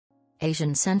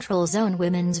Asian Central Zone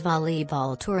Women's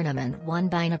Volleyball Tournament won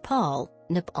by Nepal,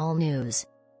 Nepal News.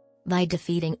 By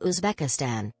defeating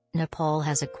Uzbekistan, Nepal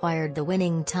has acquired the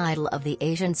winning title of the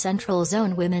Asian Central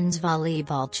Zone Women's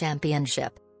Volleyball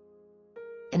Championship.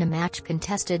 In a match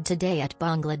contested today at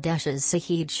Bangladesh's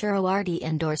Sahid Suhrawardi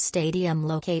indoor stadium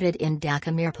located in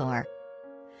Dhaka Mirpur,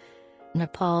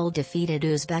 Nepal defeated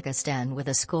Uzbekistan with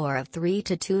a score of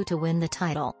 3-2 to win the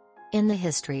title. In the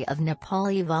history of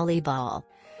Nepali volleyball,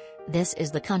 this is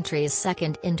the country's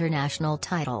second international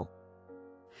title.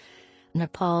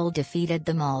 Nepal defeated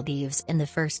the Maldives in the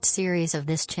first series of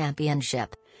this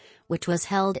championship, which was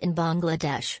held in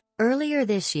Bangladesh earlier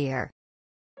this year.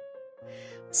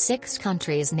 6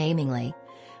 countries, namely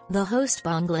the host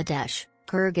Bangladesh,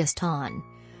 Kyrgyzstan,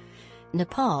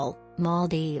 Nepal,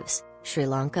 Maldives, Sri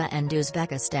Lanka and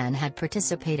Uzbekistan, had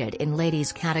participated in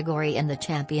ladies category in the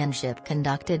championship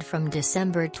conducted from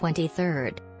December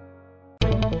 23.